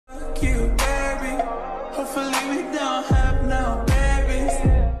hopefully we don't have no babies.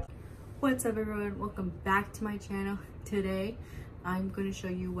 What's up everyone, welcome back to my channel. Today I'm going to show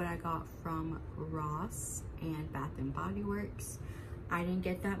you what I got from Ross and Bath and Body Works. I didn't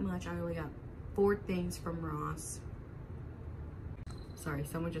get that much. I only got 4 things from Ross. Sorry,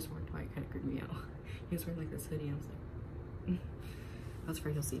 someone just walked by, it kind of creeped me out. He was wearing like this hoodie and I was like I was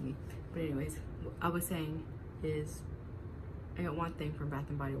afraid he'll see me. But anyways, what I was saying is I got 1 thing from Bath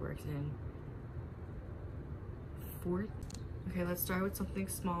and Body Works and 4. Okay, let's start with something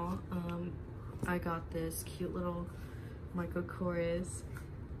small. I got this cute little micro-cores.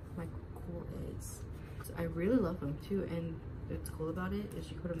 So I really love them too, and what's cool about it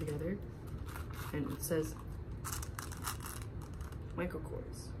is you put them together and it says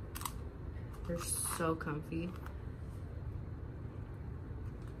micro-cores. They're so comfy.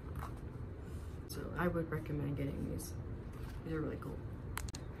 So I would recommend getting these. These are really cool.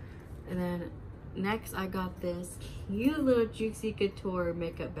 And then next I got this cute little Juicy Couture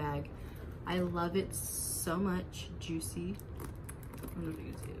makeup bag. I love it so much. Juicy. I don't know if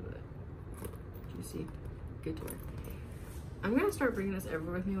you can see it, but Juicy Couture. I'm gonna start bringing this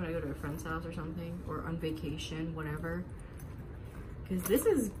everywhere with me when I go to a friend's house or something, or on vacation, whatever. Cause this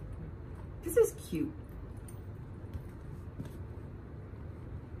is cute.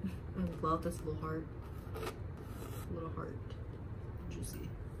 I love this little heart. Juicy.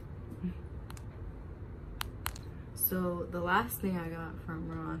 So the last thing I got from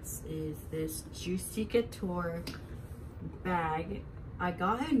Ross is this Juicy Couture bag. I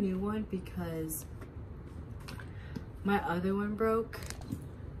got a new one because my other one broke.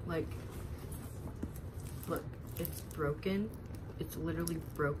 Like, look, it's broken. It's literally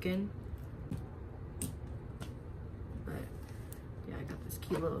broken. But yeah, I got this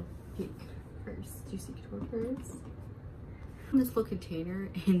cute little pink purse, Juicy Couture purse. This little container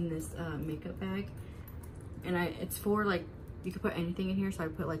in this makeup bag. And it's for like, you could put anything in here, so I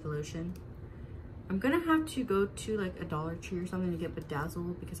put like lotion. I'm gonna have to go to like a Dollar Tree or something to get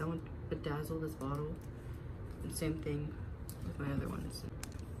bedazzled because I want to bedazzle this bottle. And same thing with my other ones.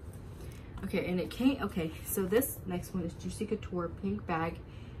 Okay, and it came, okay, so this next one is Juicy Couture pink bag.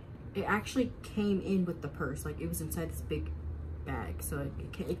 It actually came in with the purse, like it was inside this big bag, so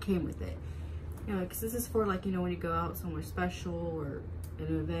it came with it. You know, because this is for like, you know, when you go out somewhere special or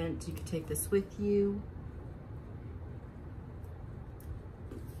an event, you can take this with you.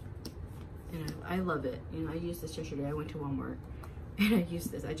 And I love it. You know, I used this yesterday. I went to Walmart and I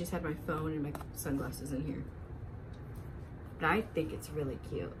used this. I just had my phone and my sunglasses in here. But I think it's really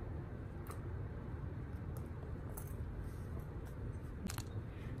cute.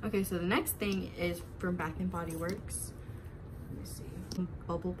 Okay, so the next thing is from Bath and Body Works. Let me see.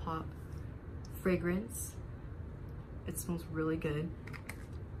 Bubble Pop fragrance. It smells really good.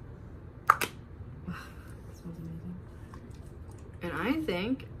 It smells amazing. And I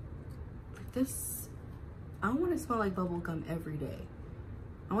think this, I want to smell like bubble gum every day.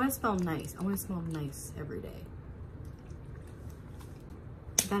 I want to smell nice. I want to smell nice every day.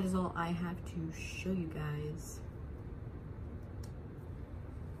 That is all I have to show you guys.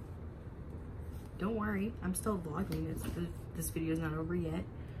 Don't worry, I'm still vlogging. This video is not over yet.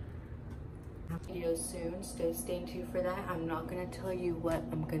 Video soon, so stay tuned for that. I'm not gonna tell you what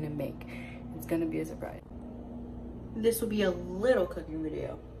I'm gonna make. It's gonna be a surprise. This will be a little cooking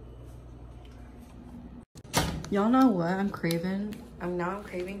video. Y'all know what I'm craving? I'm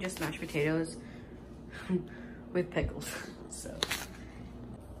craving just mashed potatoes with pickles. So,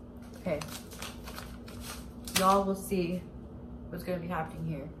 okay. Y'all will see what's gonna be happening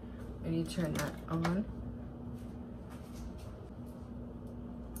here. I need to turn that on.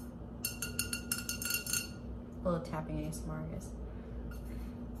 A little tapping ASMR, I guess.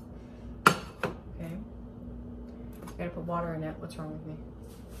 Okay. Gotta put water in it. What's wrong with me?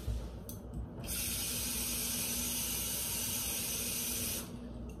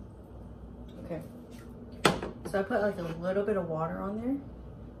 Okay. So I put like a little bit of water on there.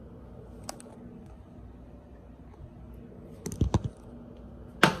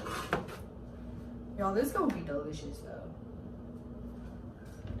 Y'all, this is gonna be delicious though.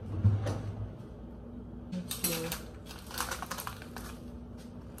 Thank you.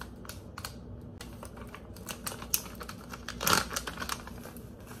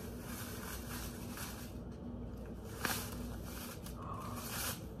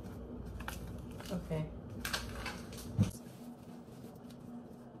 Okay.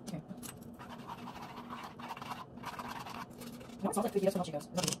 Okay. No, it smells like fajitas from El Chico's.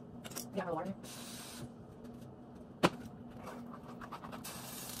 Yeah, a water in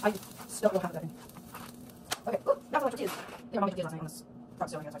I still don't have that thing. Okay, ooh, that's what tortillas. They were making tortillas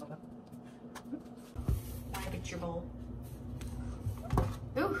last night on this front stove. I get your bowl.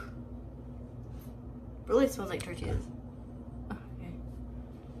 Ooh. Really smells like tortillas. Oh, okay.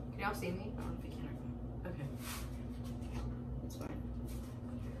 Can y'all see me? I don't know if you can. Okay. It's fine.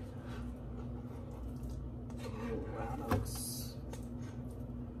 Ooh, wow, that looks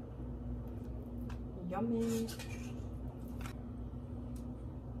yummy.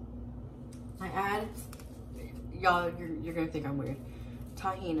 I add, y'all, you're gonna think I'm weird,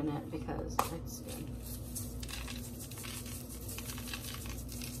 tahini in it because it's good.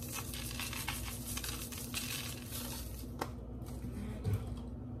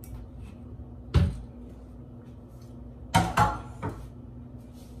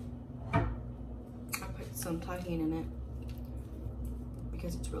 I put some tahini in it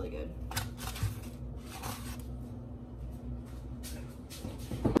because it's really good.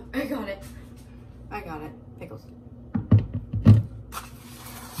 I got it. I got it. Pickles.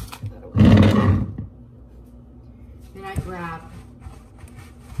 That away. Then I grab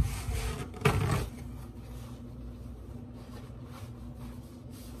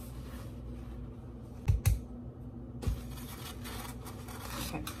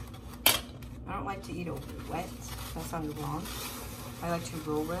okay. I don't like to eat it wet. That sounded wrong. I like to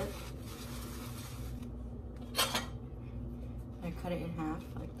roll it. I cut it in half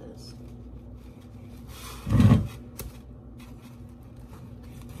like this.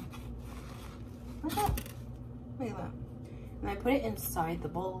 Look at that. Look at that. And I put it inside the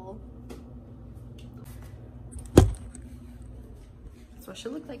bowl. That's what it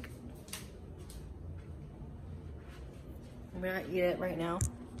should look like. I'm gonna eat it right now.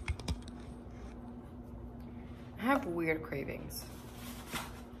 I have weird cravings.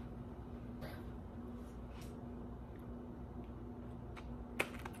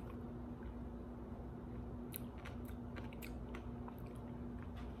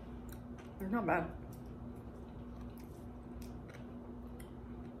 They're not bad.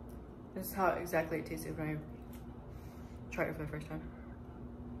 This is how exactly it tasted when I tried it for the first time.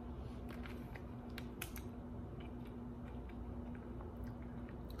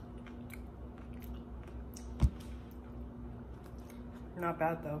 Not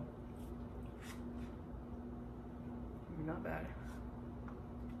bad though. Not bad.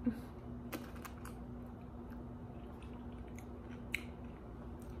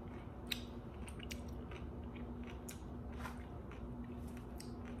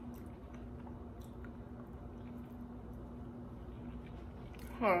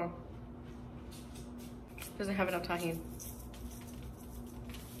 Huh. Doesn't have enough tahini.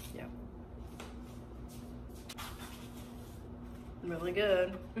 Yeah. Really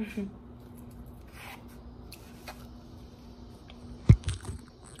good.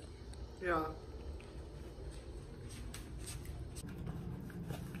 Yeah.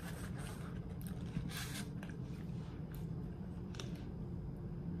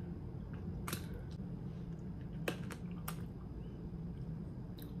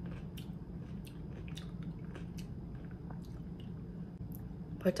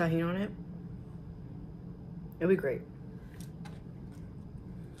 Put tahini on it. It'll be great.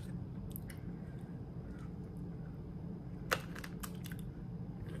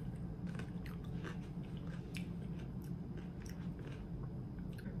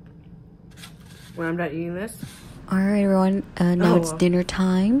 When I'm done eating this. All right, everyone. Now it's dinner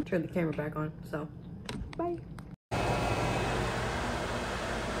time. Turn the camera back on. So, bye.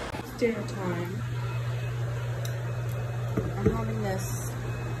 It's dinner time. I'm having this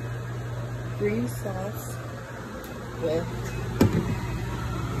green sauce with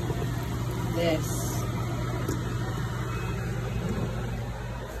this.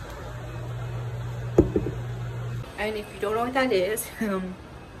 And if you don't know what that is,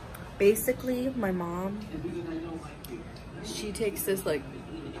 basically my mom, she takes this like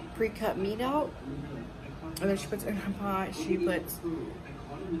pre-cut meat out and then she puts it in her pot. She puts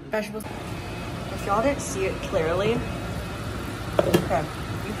vegetables. If y'all didn't see it clearly, okay,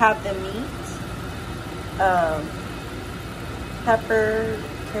 you have the meat, pepper,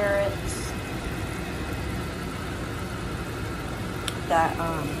 carrots, that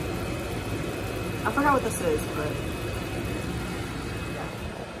I forgot what this is, but yeah.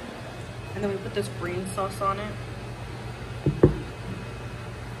 And then we put this green sauce on it.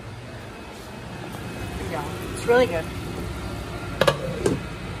 Yeah, it's really good.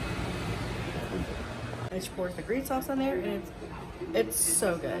 I just poured the green sauce on there, and it's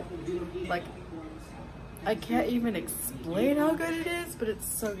so good. Like, I can't even explain how good it is, but it's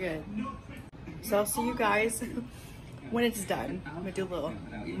so good. So I'll see you guys when it's done. I'm gonna do a little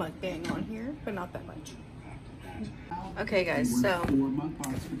mukbang on here, but not that much. Okay guys, so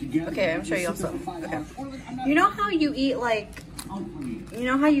okay, I'm showing you all something. Okay, you know how you eat like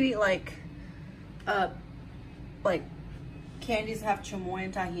candies that have chamoy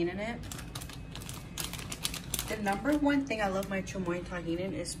and tahini in it? The number one thing I love my chamoy and tahini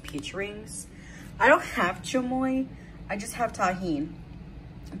in is peach rings. I don't have chamoy, I just have tahini.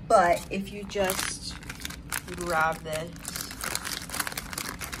 But if you just grab this,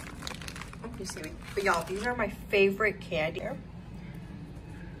 oh, you see me? But y'all, these are my favorite candy. Oh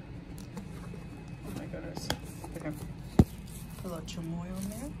my goodness. Okay. Put a little chamoy on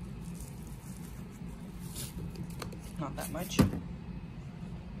there. Not that much.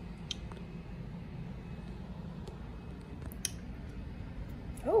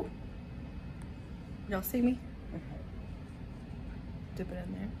 Oh. Y'all see me? Okay. Dip it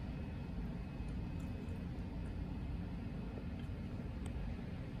in there.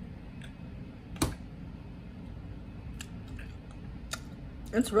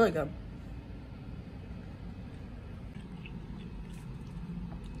 It's really good.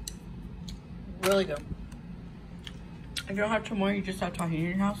 Really good. If you don't have chamoy, you just have tahini in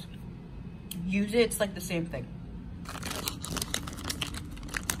your house. Use it, it's like the same thing.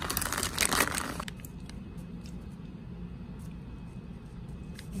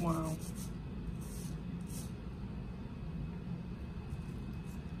 Wow.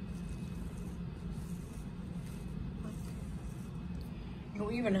 You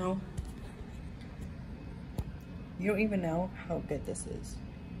don't even know how good this is.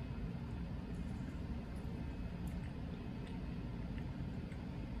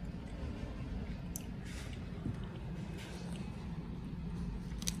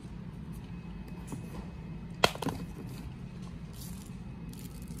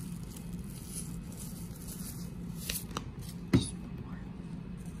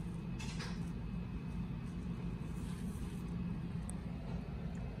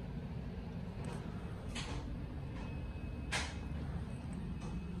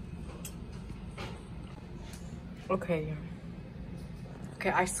 Okay,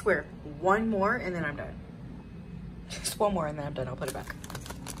 I swear, one more and then I'm done. Just one more and then I'm done. I'll put it back.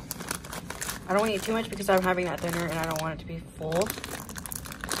 I don't want to eat too much because I'm having that dinner and I don't want it to be full.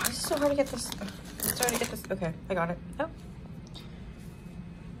 Why is it so hard to get this? It's hard to get this. Okay, I got it. Oh.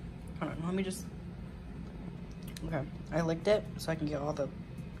 Hold on, let me just. Okay, I licked it so I can get all the,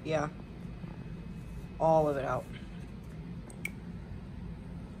 all of it out.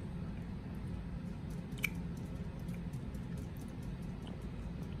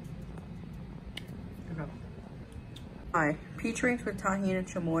 Hi, peach rings with tahini and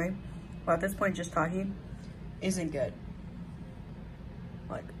chamoy, well at this point just tahini, isn't good.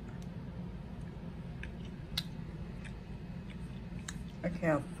 Like, I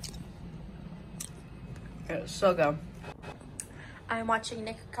can't. It's so good. I'm watching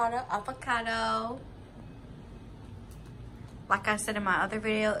Nikocado Avocado. Like I said in my other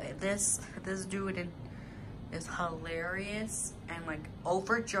video, this dude is hilarious and like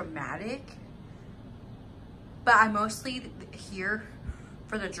over dramatic. But I'm mostly here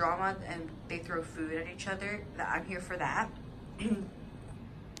for the drama and they throw food at each other. I'm here for that.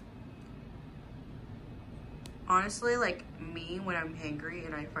 Honestly, like me when I'm hangry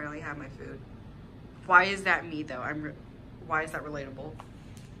and I finally have my food. Why is that me though? Why is that relatable?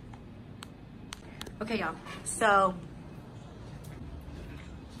 Okay, y'all. So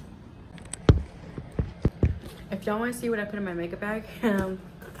if y'all want to see what I put in my makeup bag,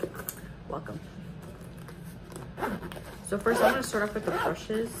 welcome. So first I'm going to start off with the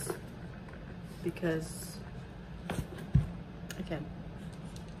brushes because I can.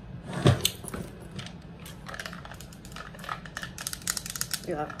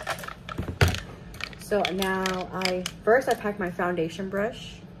 Yeah. So now I pack my foundation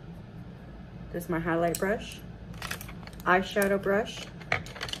brush. This is my highlight brush. Eyeshadow brush.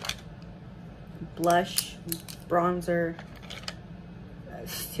 Blush, bronzer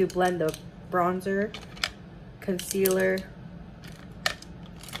to blend the bronzer. Concealer,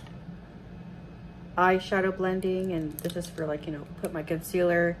 eyeshadow blending, and this is for like, you know, put my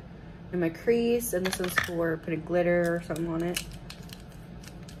concealer in my crease, and this is for putting glitter or something on it.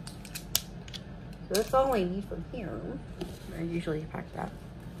 So that's all I need from here. I usually pack that.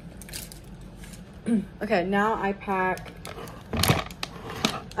 Okay, now I pack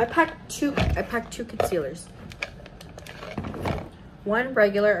two concealers. One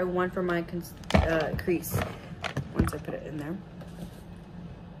regular and one for my crease. Once I put it in there.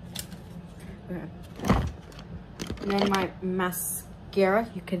 Okay. And then my mascara.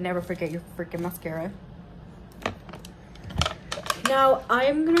 You can never forget your freaking mascara. Now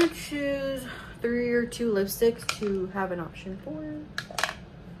I'm gonna choose 3 or 2 lipsticks to have an option for.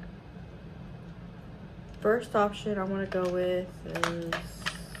 First option I want to go with is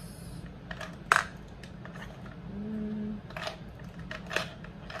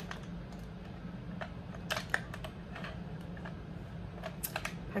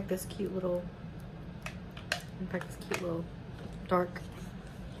pack this cute little dark.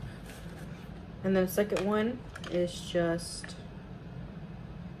 And then the second one is just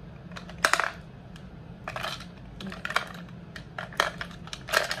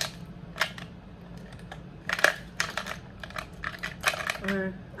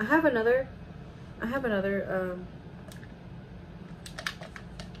I have another I have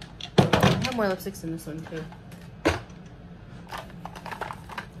more lipsticks in this one too.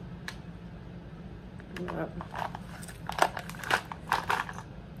 Yep.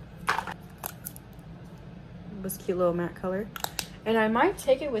 This cute little matte color, and I might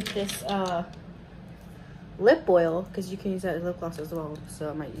take it with this lip oil because you can use that in lip gloss as well, so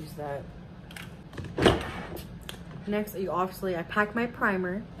I might use that. Next, I pack my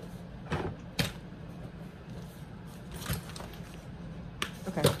primer.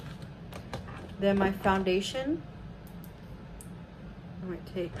 Okay. Then my foundation. I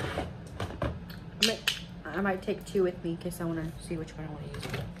might take 2 with me in case I want to see which one I want to use.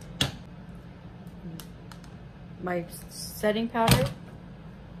 My setting powder.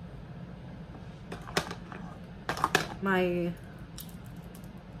 My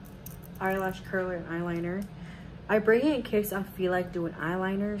eyelash curler and eyeliner. I bring it in case I feel like doing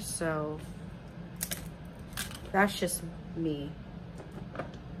eyeliner, so that's just me.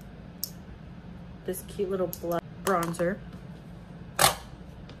 This cute little bronzer.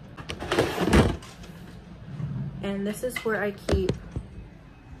 And this is where I keep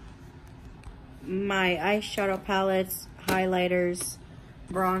my eyeshadow palettes, highlighters,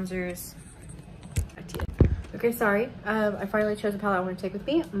 bronzers. Okay, sorry. I finally chose a palette I want to take with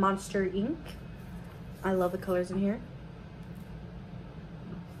me. Monster Ink. I love the colors in here.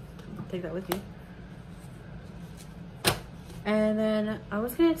 I'll take that with me. And then I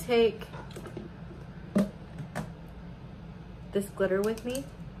was gonna take this glitter with me.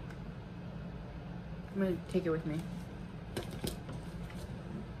 I'm gonna take it with me.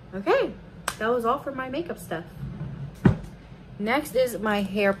 Okay, that was all for my makeup stuff. Next is my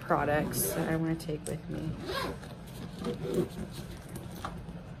hair products that I want to take with me.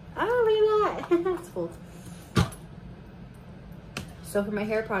 Oh, look at that. That's full. So for my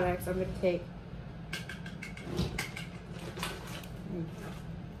hair products, I'm going to take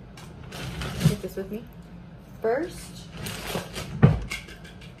this with me. First,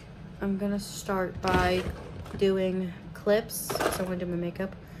 I'm going to start by doing clips. So I'm going to do my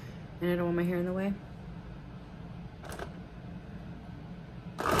makeup and I don't want my hair in the way.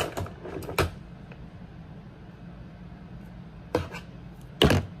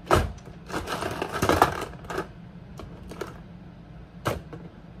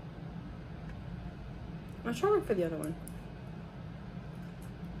 I'll try to look for the other one.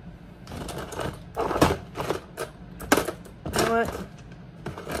 You know what?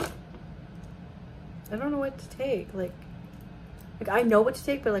 I don't know what to take. Like I know what to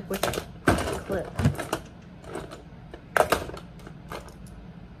take, but like which clip?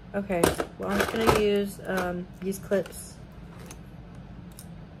 Okay, well I'm just gonna use these clips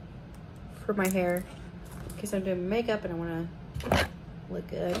for my hair in case I'm doing makeup and I wanna look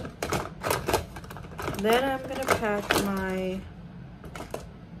good. Then I'm gonna pack my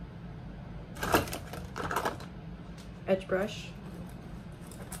edge brush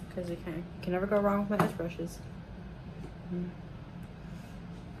because you can never go wrong with my edge brushes.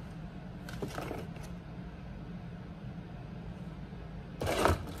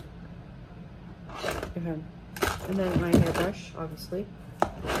 Okay. And then my hairbrush, obviously.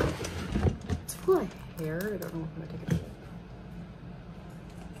 It's full of hair. I don't know if I'm gonna take it.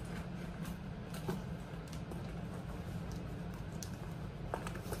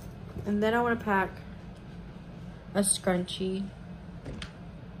 And then I want to pack a scrunchie.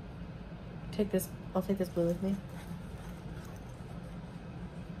 I'll take this blue with me.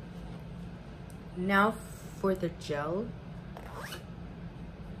 Now for the gel.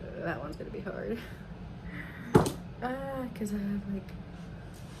 That one's gonna be hard. Cause I have like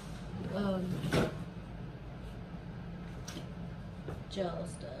gel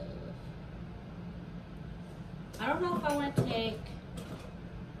stuff. I don't know if I want to take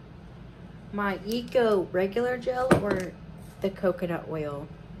my Eco regular gel or the coconut oil.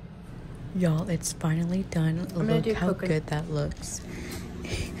 Y'all, it's finally done. Look how good that looks.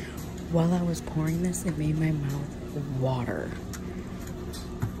 While I was pouring this, it made my mouth water.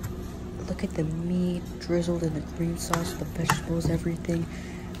 Look at the meat drizzled in the cream sauce, the vegetables, everything.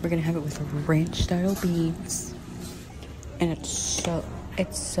 We're gonna have it with ranch style beans. And it's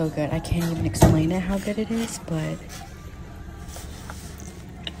so good. I can't even explain it how good it is, but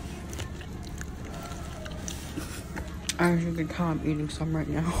as you can tell, I'm eating some right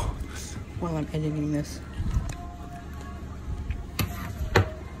now while I'm editing this.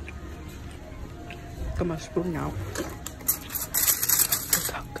 Got my spoon out. Look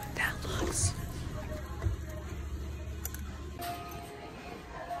how good that looks.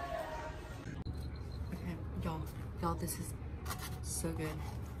 Okay, y'all, this is so good.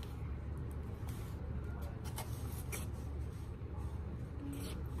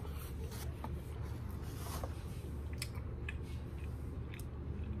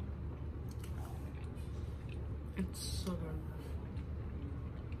 It's so good.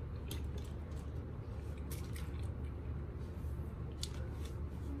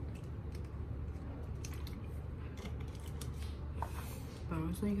 But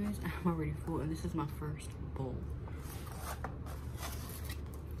honestly, guys, I'm already full, and this is my first bowl.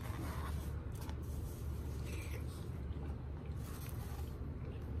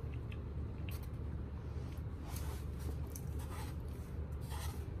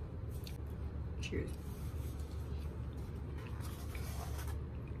 Cheers.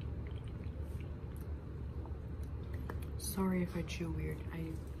 Sorry if I chew weird.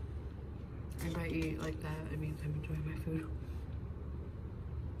 If I eat like that, it means I'm enjoying my food.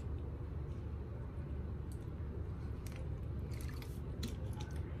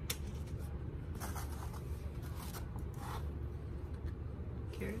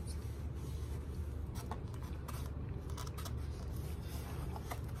 Carrots.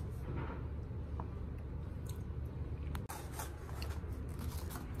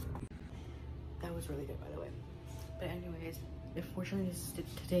 That was really good, by the way. But anyways, unfortunately, this is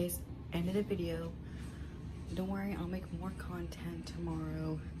today's end of the video. Don't worry, I'll make more content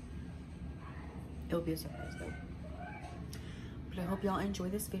tomorrow. It'll be a surprise though. But I hope y'all enjoy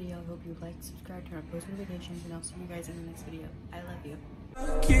this video. I hope you like, subscribe, turn on post notifications, and I'll see you guys in the next video. I love you.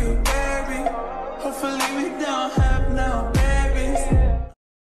 Fuck you, baby. Hopefully we don't have no baby.